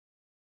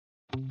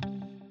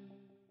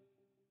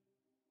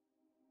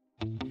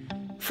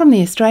From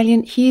The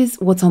Australian, here's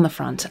what's on the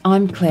front.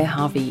 I'm Claire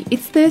Harvey.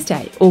 It's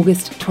Thursday,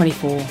 August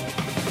 24.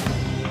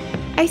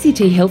 ACT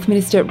Health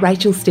Minister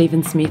Rachel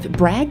Stephen-Smith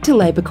bragged to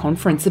Labor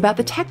conference about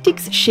the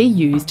tactics she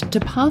used to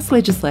pass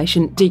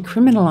legislation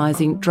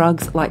decriminalising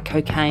drugs like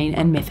cocaine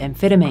and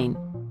methamphetamine.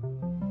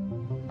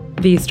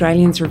 The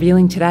Australian's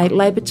revealing today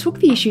Labor took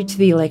the issue to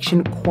the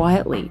election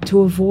quietly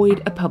to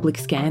avoid a public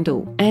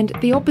scandal, and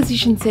the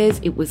opposition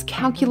says it was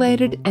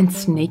calculated and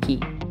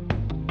sneaky.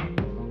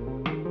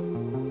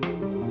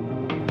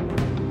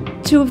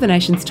 Two of the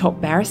nation's top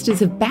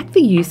barristers have backed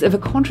the use of a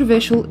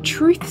controversial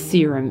truth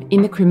serum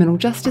in the criminal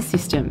justice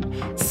system,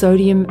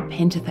 sodium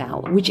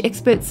pentothal, which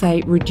experts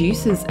say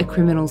reduces a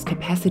criminal's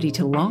capacity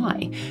to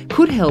lie,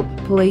 could help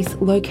police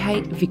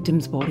locate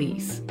victims'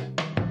 bodies.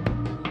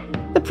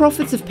 The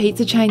profits of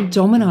pizza chain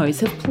Domino's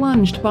have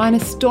plunged by an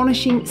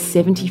astonishing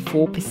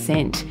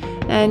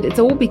 74%, and it's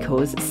all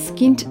because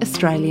skint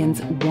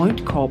Australians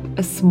won't cop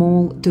a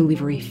small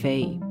delivery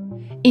fee.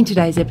 In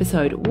today's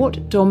episode,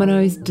 what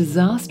Domino's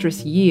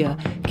disastrous year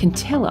can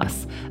tell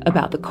us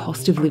about the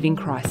cost of living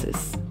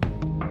crisis.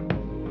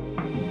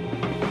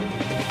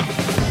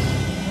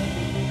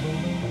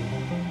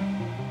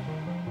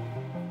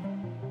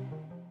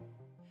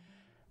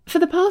 For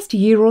the past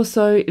year or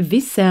so,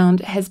 this sound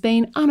has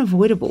been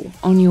unavoidable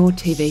on your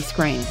TV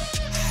screen.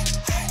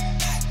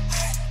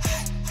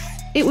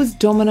 It was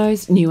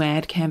Domino's new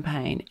ad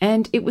campaign,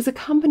 and it was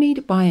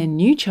accompanied by a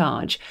new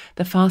charge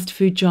the fast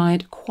food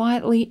giant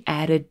quietly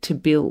added to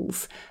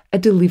bills: a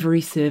delivery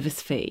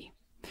service fee.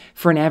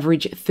 For an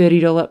average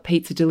 $30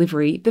 pizza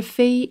delivery, the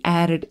fee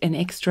added an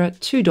extra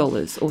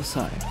 $2 or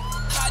so.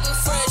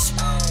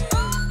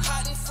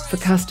 For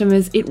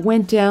customers, it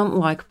went down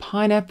like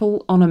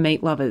pineapple on a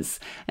meat lovers,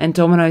 and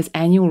Domino's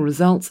annual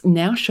results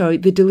now show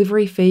the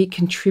delivery fee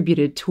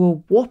contributed to a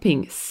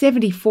whopping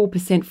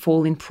 74%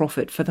 fall in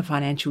profit for the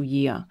financial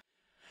year.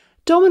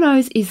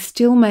 Domino's is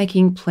still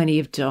making plenty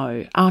of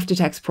dough.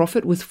 After-tax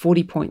profit was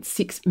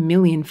 $40.6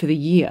 million for the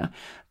year,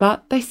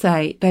 but they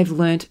say they've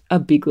learnt a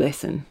big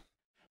lesson.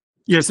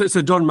 Yes,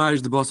 so Don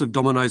Mage, the boss of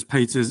Domino's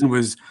Pizzas,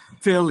 was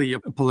fairly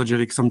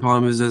apologetic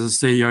sometimes, as a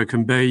CEO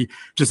can be,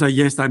 to say,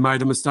 yes, they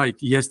made a mistake.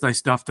 Yes, they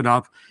stuffed it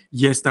up.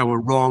 Yes, they were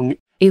wrong.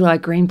 Eli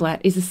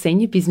Greenblatt is a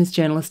senior business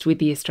journalist with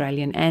The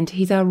Australian, and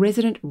he's our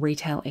resident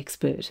retail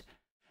expert.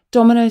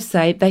 Domino's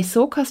say they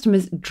saw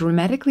customers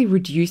dramatically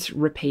reduce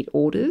repeat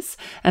orders,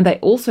 and they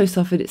also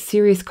suffered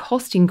serious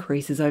cost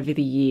increases over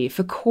the year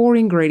for core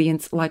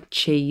ingredients like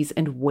cheese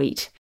and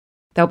wheat.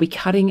 They'll be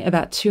cutting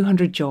about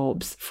 200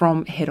 jobs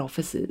from head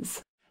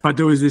offices. But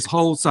there was this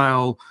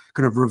wholesale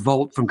kind of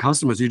revolt from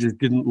customers who just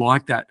didn't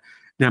like that.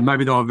 Now,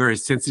 maybe they were very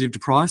sensitive to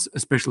price,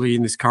 especially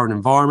in this current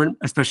environment,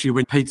 especially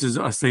when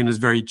pizzas are seen as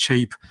very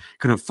cheap,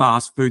 kind of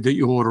fast food that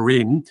you order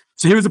in.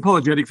 So he was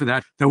apologetic for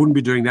that. They wouldn't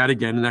be doing that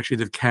again, and actually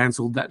they've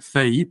cancelled that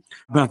fee.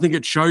 But I think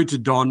it showed to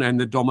Don and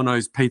the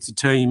Domino's pizza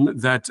team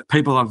that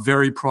people are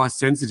very price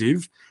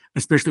sensitive,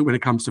 especially when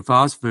it comes to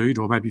fast food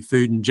or maybe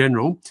food in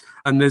general.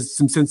 And there's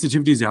some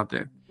sensitivities out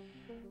there.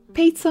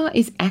 Pizza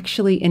is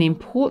actually an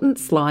important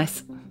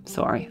slice,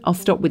 I'll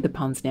stop with the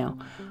puns now,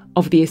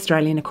 of the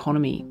Australian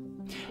economy.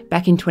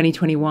 Back in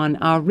 2021,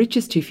 our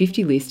richest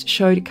 250 list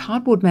showed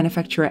cardboard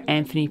manufacturer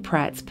Anthony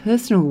Pratt's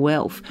personal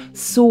wealth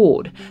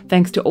soared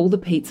thanks to all the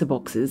pizza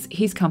boxes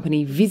his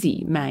company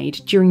Visi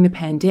made during the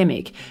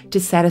pandemic to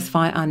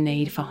satisfy our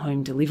need for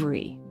home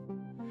delivery.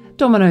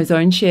 Domino's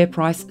own share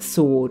price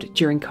soared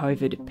during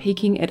COVID,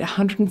 peaking at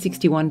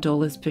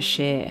 $161 per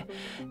share.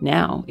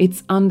 Now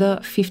it's under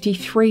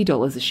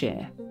 $53 a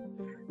share.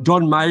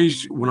 Don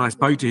Mage, when I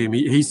spoke to him,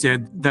 he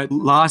said that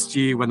last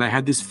year when they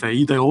had this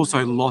fee, they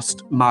also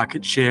lost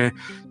market share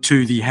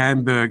to the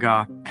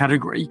hamburger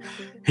category.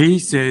 He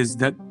says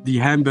that the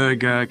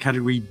hamburger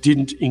category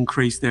didn't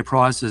increase their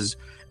prices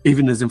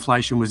even as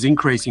inflation was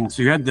increasing.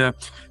 So you had the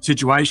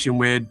situation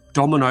where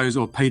Domino's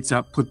or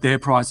pizza put their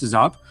prices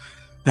up.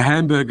 The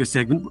hamburger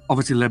segment,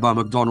 obviously led by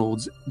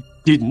McDonald's,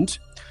 didn't.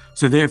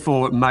 So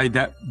therefore it made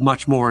that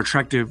much more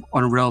attractive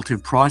on a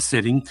relative price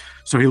setting.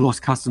 So he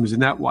lost customers in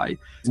that way.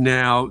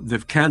 Now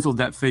they've cancelled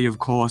that fee, of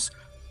course.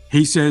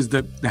 He says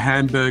that the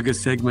hamburger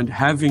segment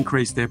have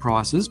increased their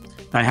prices.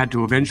 They had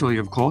to eventually,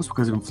 of course,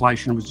 because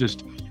inflation was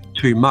just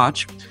too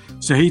much.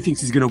 So he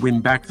thinks he's going to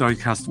win back those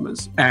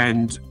customers.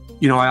 And,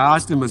 I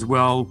asked him as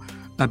well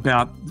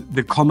about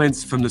the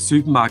comments from the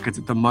supermarkets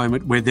at the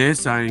moment where they're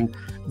saying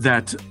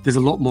that there's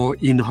a lot more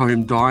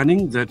in-home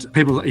dining, that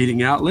people are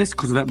eating out less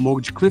because of that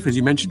mortgage cliff, as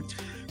you mentioned.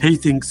 He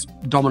thinks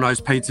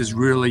Domino's Pizzas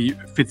really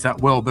fits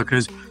that well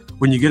because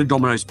when you get a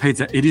Domino's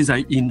pizza, it is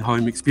an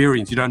in-home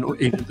experience. You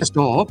don't eat at the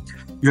store,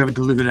 you have it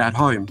delivered at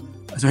home.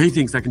 So he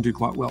thinks they can do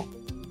quite well.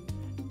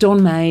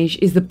 Don Mage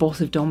is the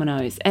boss of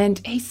Domino's, and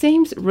he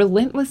seems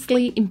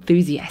relentlessly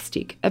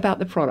enthusiastic about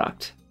the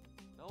product.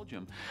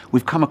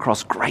 We've come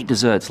across great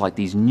desserts like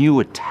these new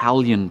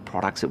Italian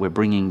products that we're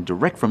bringing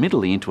direct from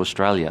Italy into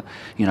Australia.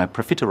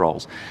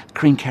 Profiteroles,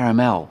 cream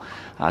caramel,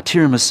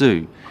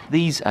 tiramisu.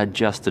 These are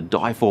just to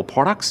die for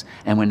products,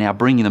 and we're now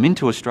bringing them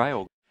into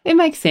Australia. It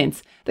makes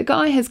sense. The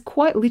guy has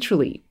quite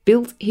literally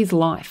built his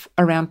life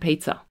around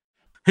pizza.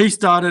 He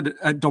started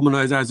at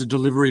Domino's as a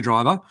delivery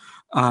driver,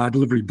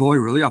 delivery boy,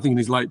 really, I think in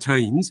his late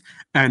teens,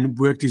 and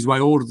worked his way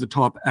all to the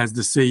top as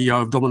the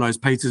CEO of Domino's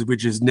Pizzas,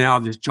 which is now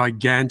this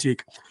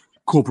gigantic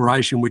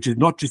corporation, which is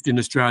not just in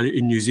Australia,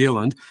 in New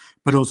Zealand,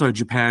 but also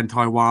Japan,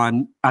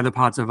 Taiwan, other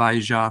parts of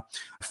Asia,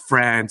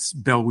 France,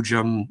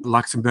 Belgium,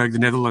 Luxembourg, the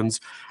Netherlands.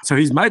 So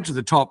he's made to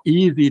the top.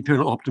 He is the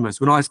eternal optimist.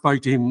 When I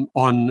spoke to him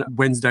on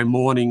Wednesday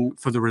morning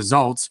for the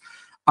results,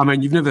 I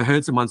mean, you've never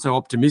heard someone so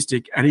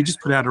optimistic, and he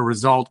just put out a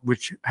result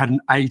which had an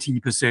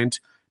 80%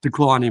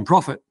 decline in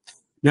profit.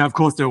 Now, of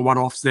course, there were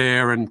one-offs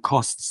there and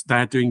costs they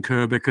had to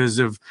incur because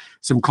of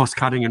some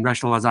cost-cutting and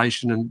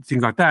rationalisation and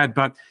things like that,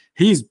 but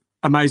he's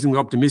amazingly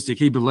optimistic.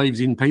 He believes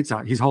in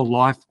pizza. His whole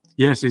life,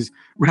 yes, is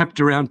wrapped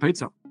around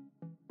pizza.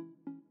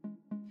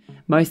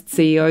 Most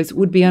CEOs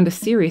would be under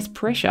serious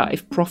pressure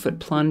if profit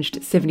plunged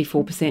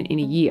 74% in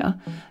a year.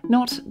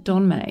 Not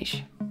Don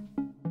Mage.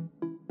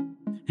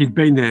 He's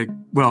been there,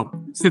 well,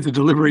 since a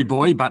delivery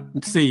boy, but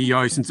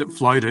CEO since it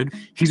floated.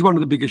 He's one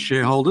of the biggest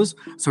shareholders,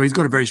 so he's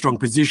got a very strong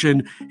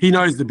position. He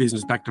knows the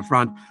business back to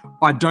front.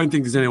 I don't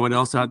think there's anyone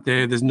else out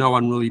there. There's no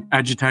one really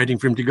agitating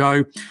for him to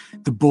go.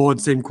 The board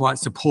seemed quite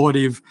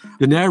supportive.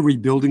 They're now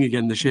rebuilding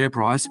again the share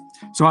price.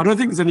 So I don't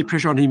think there's any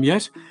pressure on him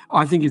yet.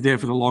 I think he's there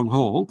for the long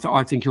haul. So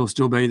I think he'll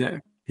still be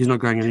there. He's not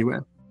going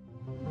anywhere.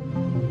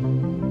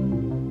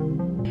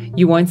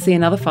 You won't see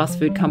another fast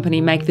food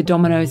company make the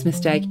Domino's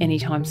mistake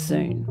anytime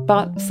soon.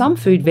 But some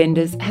food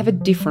vendors have a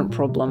different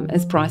problem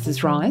as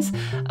prices rise,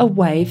 a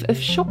wave of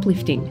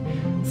shoplifting.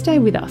 Stay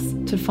with us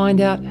to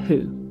find out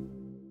who.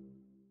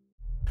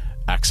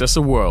 Access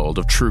a world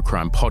of true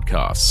crime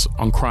podcasts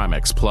on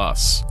CrimeX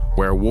Plus,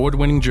 where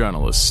award-winning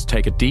journalists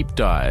take a deep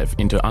dive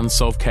into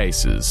unsolved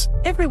cases.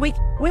 Every week,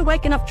 we're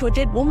waking up to a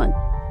dead woman,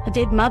 a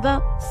dead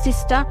mother,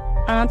 sister,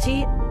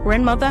 auntie,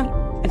 grandmother.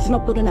 It's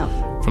not good enough.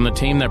 From the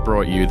team that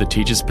brought you The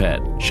Teacher's Pet,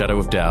 Shadow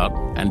of Doubt,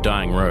 and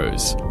Dying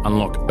Rose,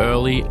 unlock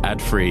early,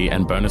 ad-free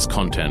and bonus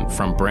content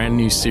from brand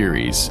new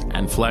series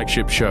and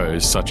flagship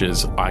shows such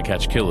as I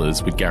Catch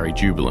Killers with Gary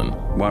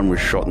Jubelin. One was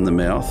shot in the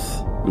mouth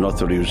and I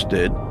thought he was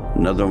dead.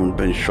 Another one had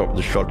been shot with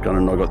a shotgun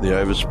and I got the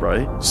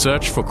overspray.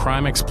 Search for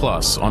CrimeX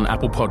Plus on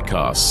Apple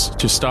Podcasts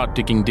to start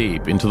digging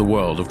deep into the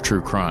world of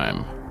true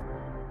crime.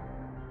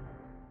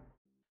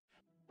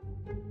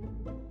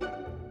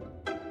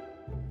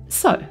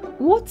 So,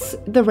 what's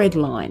the red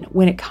line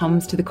when it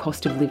comes to the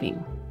cost of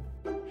living?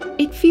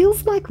 It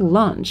feels like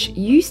lunch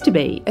used to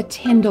be a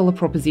 $10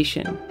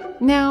 proposition.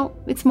 Now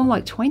it's more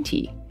like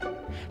 $20.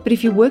 But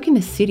if you work in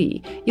the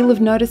city, you'll have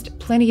noticed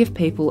plenty of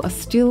people are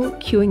still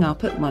queuing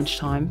up at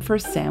lunchtime for a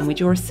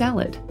sandwich or a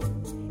salad.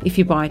 If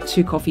you buy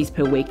 2 coffees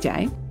per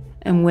weekday,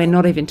 and we're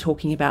not even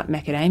talking about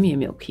macadamia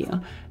milk here,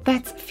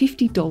 that's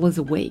 $50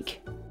 a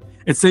week.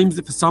 It seems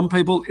that for some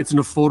people, it's an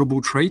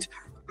affordable treat.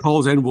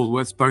 Coles and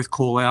Woolworths both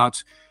call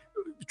out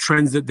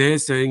trends that they're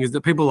seeing is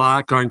that people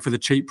are going for the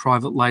cheap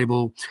private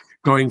label,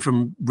 going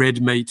from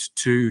red meat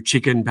to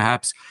chicken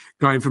perhaps,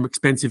 going from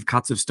expensive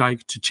cuts of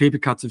steak to cheaper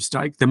cuts of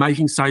steak. They're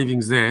making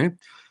savings there.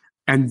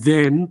 And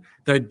then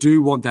they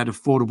do want that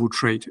affordable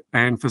treat.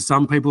 And for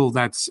some people,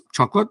 that's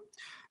chocolate.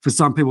 For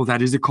some people,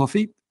 that is a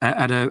coffee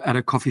at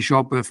a coffee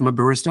shop from a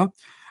barista.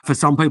 For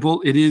some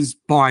people, it is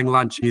buying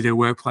lunch near their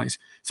workplace.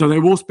 So they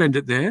will spend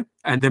it there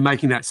and they're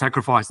making that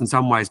sacrifice in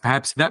some ways.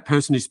 Perhaps that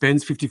person who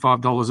spends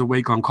 $55 a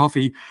week on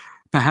coffee,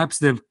 perhaps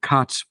they've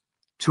cut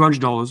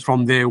 $200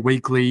 from their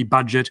weekly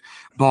budget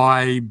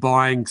by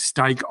buying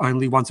steak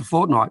only once a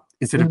fortnight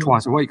instead of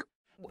twice a week.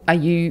 Are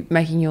you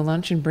making your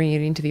lunch and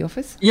bringing it into the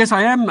office? Yes,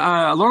 I am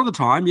a lot of the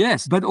time,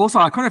 yes. But also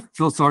I kind of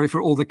feel sorry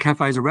for all the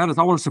cafes around us.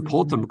 I want to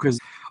support them because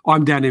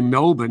I'm down in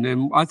Melbourne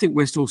and I think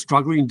we're still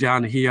struggling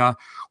down here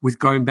with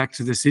going back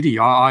to the city.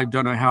 I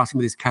don't know how some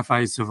of these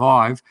cafes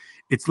survive.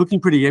 It's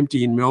looking pretty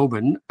empty in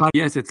Melbourne. But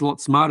yes, it's a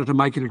lot smarter to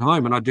make it at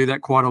home and I do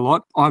that quite a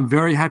lot. I'm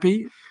very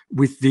happy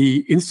with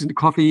the instant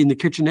coffee in the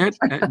kitchenette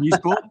at News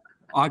Corp.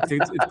 I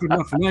think it's good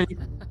enough for me.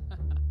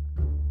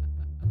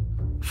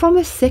 From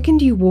the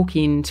second you walk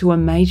into a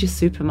major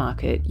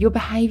supermarket, your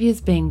behaviour's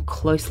being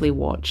closely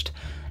watched.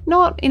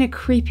 Not in a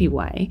creepy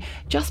way,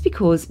 just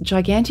because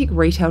gigantic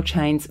retail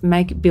chains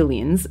make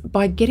billions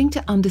by getting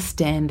to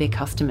understand their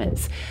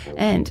customers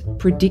and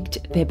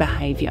predict their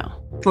behaviour.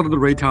 A lot of the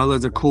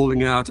retailers are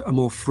calling out a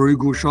more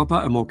frugal shopper,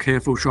 a more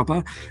careful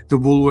shopper. The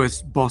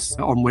Woolworths boss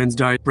on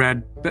Wednesday,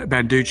 Brad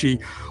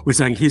Banducci, was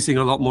saying he's seeing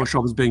a lot more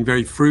shoppers being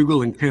very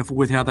frugal and careful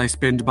with how they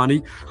spend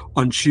money.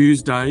 On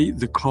Tuesday,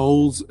 the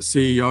Coles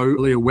CEO,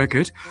 Leah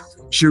Weckert,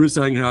 she was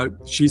saying how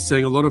she's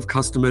seeing a lot of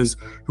customers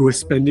who are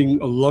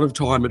spending a lot of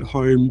time at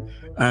home,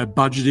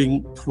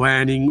 budgeting,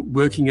 planning,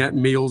 working out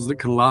meals that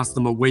can last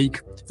them a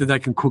week, that they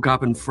can cook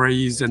up and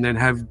freeze and then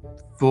have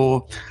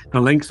for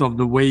the length of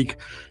the week,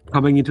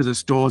 coming into the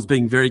stores,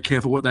 being very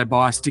careful what they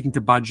buy, sticking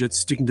to budgets,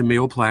 sticking to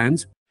meal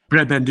plans.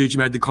 Brad Banducci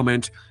made the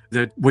comment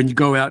that when you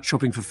go out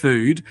shopping for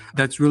food,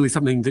 that's really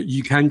something that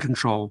you can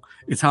control.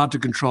 It's hard to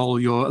control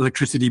your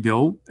electricity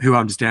bill. Who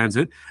understands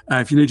it?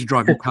 If you need to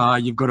drive your car,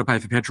 you've got to pay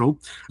for petrol.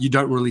 You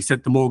don't really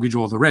set the mortgage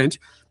or the rent,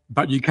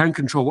 but you can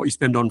control what you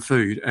spend on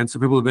food. And so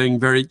people are being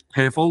very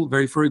careful,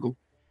 very frugal.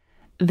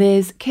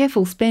 there's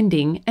careful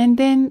spending, and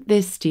then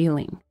there's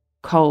stealing.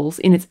 Coles,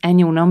 in its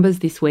annual numbers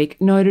this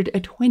week, noted a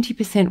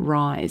 20%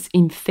 rise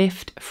in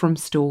theft from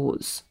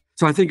stores.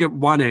 So I think at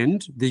one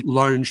end, the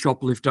lone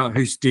shoplifter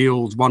who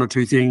steals one or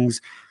two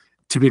things,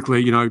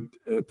 typically, a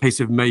piece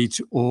of meat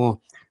or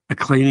a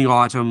cleaning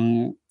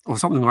item or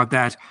something like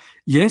that,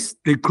 yes,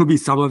 there could be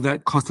some of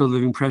that cost of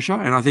living pressure.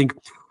 And I think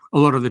a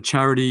lot of the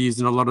charities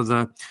and a lot of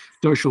the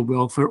social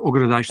welfare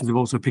organisations have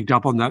also picked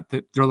up on that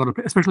there are a lot of,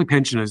 especially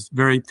pensioners,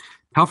 very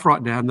tough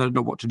right now and they don't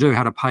know what to do,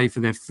 how to pay for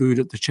their food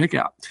at the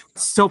checkout.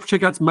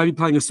 Self-checkouts may be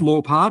playing a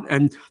small part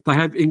and they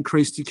have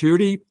increased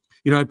security.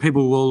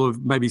 People will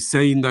have maybe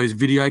seen those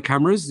video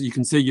cameras. You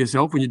can see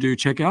yourself when you do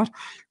checkout.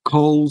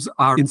 Coles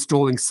are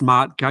installing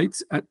smart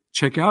gates at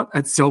checkout,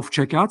 at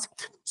self-checkouts.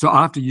 So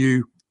after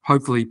you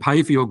hopefully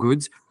pay for your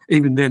goods,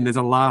 even then there's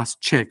a last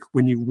check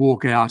when you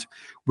walk out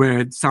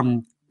where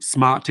some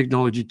smart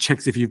technology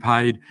checks if you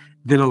paid,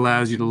 then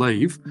allows you to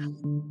leave.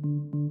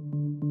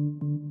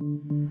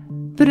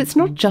 But it's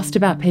not just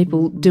about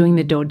people doing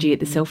the dodgy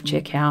at the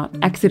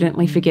self-checkout,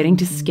 accidentally forgetting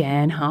to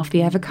scan half the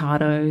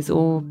avocados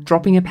or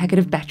dropping a packet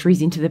of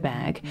batteries into the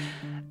bag.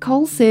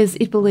 Coles says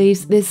it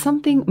believes there's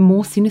something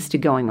more sinister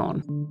going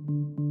on.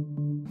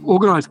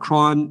 Organised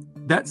crime,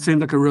 that seemed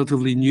like a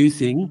relatively new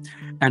thing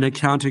and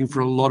accounting for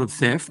a lot of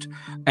theft,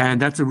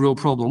 and that's a real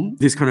problem.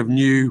 This kind of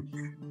new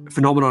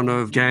phenomenon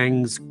of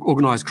gangs,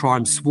 organised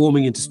crime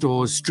swarming into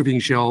stores, stripping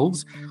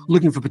shelves,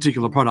 looking for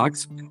particular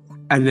products,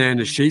 and then,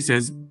 as she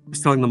says,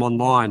 selling them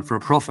online for a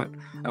profit.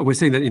 We're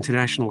seeing that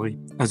internationally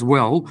as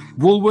well.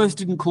 Woolworths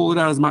didn't call it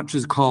out as much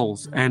as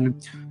Coles,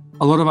 and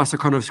a lot of us are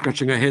kind of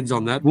scratching our heads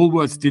on that.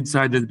 Woolworths did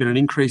say there's been an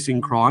increase in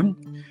crime,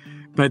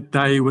 but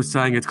they were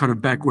saying it's kind of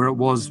back where it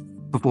was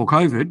before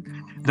COVID.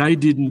 They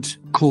didn't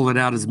call it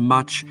out as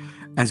much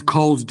as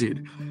Coles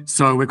did.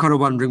 So we're kind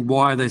of wondering,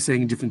 why are they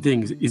saying different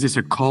things? Is this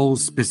a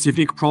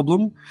Coles-specific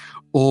problem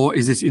or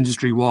is this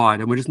industry-wide?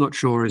 And we're just not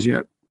sure as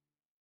yet.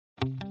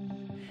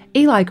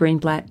 Eli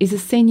Greenblatt is a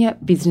senior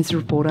business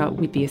reporter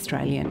with The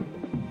Australian.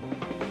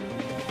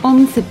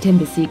 On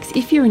September 6,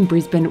 if you're in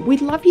Brisbane,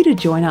 we'd love you to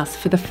join us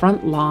for The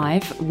Front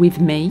Live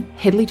with me,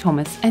 Hedley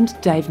Thomas and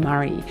Dave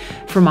Murray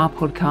from our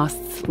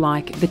podcasts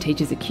like The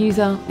Teacher's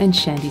Accuser and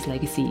Shandy's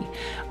Legacy.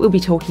 We'll be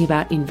talking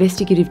about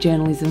investigative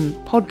journalism,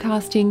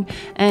 podcasting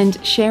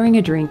and sharing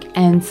a drink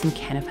and some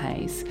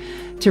canapes.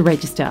 To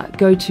register,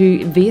 go to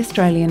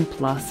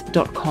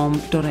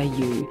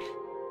theaustralianplus.com.au.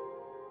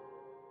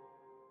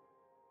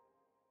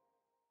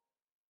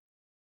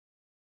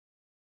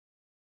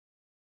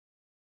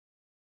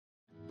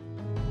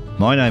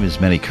 My name is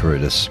Manny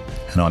Carudis,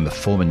 and I'm a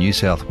former New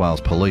South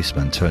Wales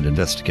policeman turned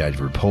investigative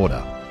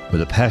reporter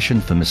with a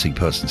passion for missing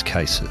persons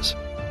cases.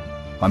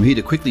 I'm here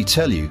to quickly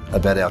tell you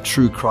about our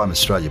True Crime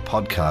Australia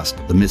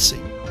podcast, The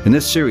Missing. In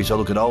this series, I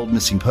look at old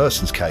missing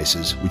persons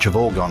cases which have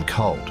all gone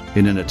cold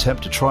in an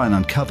attempt to try and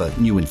uncover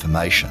new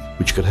information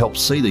which could help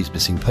see these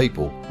missing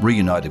people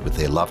reunited with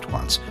their loved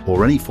ones,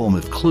 or any form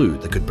of clue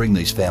that could bring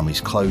these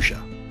families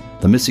closure.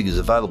 The Missing is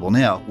available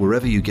now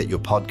wherever you get your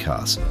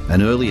podcasts,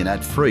 and early and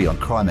ad-free on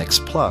Crimex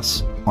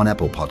Plus on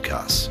Apple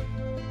Podcasts.